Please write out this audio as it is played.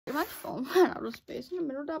my phone ran out of space in the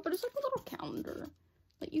middle of that, but it's like a little calendar.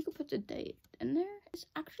 Like, you could put the date in there. It's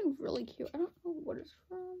actually really cute. I don't know what it's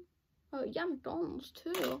from. Oh, yeah, McDonald's,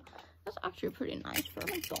 too. That's actually pretty nice for a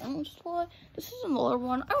McDonald's toy. This is another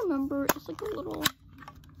one. I remember it's like a little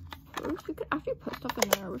purse. You could actually put stuff in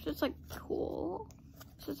there, which is, like, cool.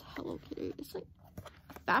 This is Hello Kitty. It's, like,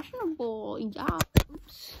 fashionable. Yeah.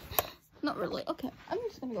 Oops. Not really. Okay, I'm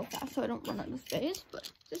just gonna go fast so I don't run out of space.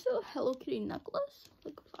 But this is a Hello Kitty necklace,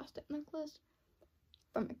 like a plastic necklace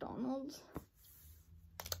from McDonald's.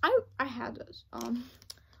 I had this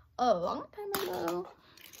a long time ago.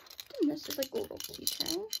 And this is like a little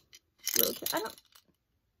keychain. Really cute. I don't.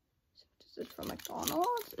 Is it from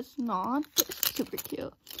McDonald's? It's not, but it's super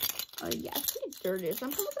cute. Yeah, it's pretty dirty, so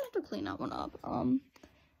I'm probably gonna have to clean that one up.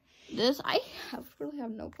 This I really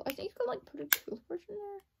have no clue. I think you could like put a toothbrush in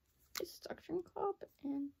there. It's a suction cup,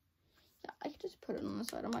 and yeah, I could just put it on the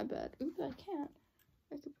side of my bed. Ooh, I can't.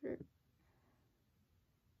 I could put it.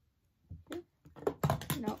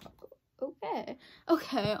 No. Okay.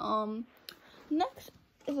 Okay. Next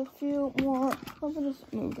is a few more. Let me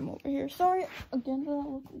just move them over here. Sorry again for that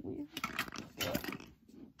look weird.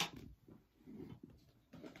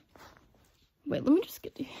 Wait, let me just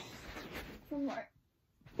get these from where.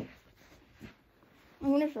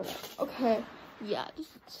 I'm gonna show that. Okay. Yeah, this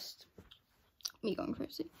is just me going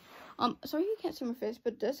crazy. Sorry you can't see my face,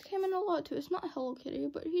 but this came in a lot too. It's not Hello Kitty,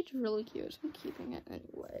 but he's really cute, so I'm keeping it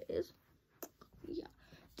anyways. Yeah.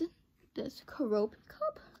 Then this Karopi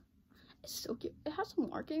cup is so cute. It has some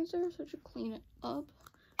markings there, so I should clean it up.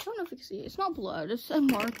 I don't know if you can see it. It's not blood. It's a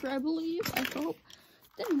marker, I believe. I hope.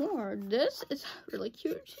 Then more. This is really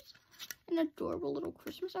cute. She's an adorable little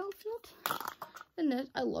Christmas outfit. Then this.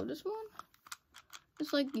 I love this one.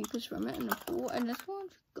 It's like you could swim it in the pool, and this one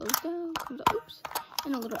goes down, comes up, oops,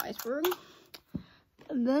 in a little iceberg.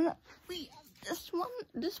 And then we have this one.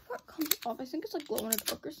 This part comes off. I think it's like glow in the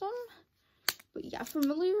dark or something. But yeah,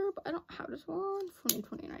 familiar, but I don't have this one from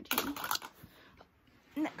 2019.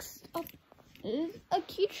 Next up is a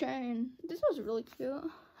keychain. This was really cute.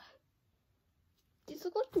 These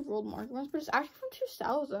look like the world market ones, but it's actually from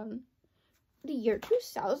 2000. The year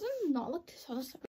 2000, not like 2007.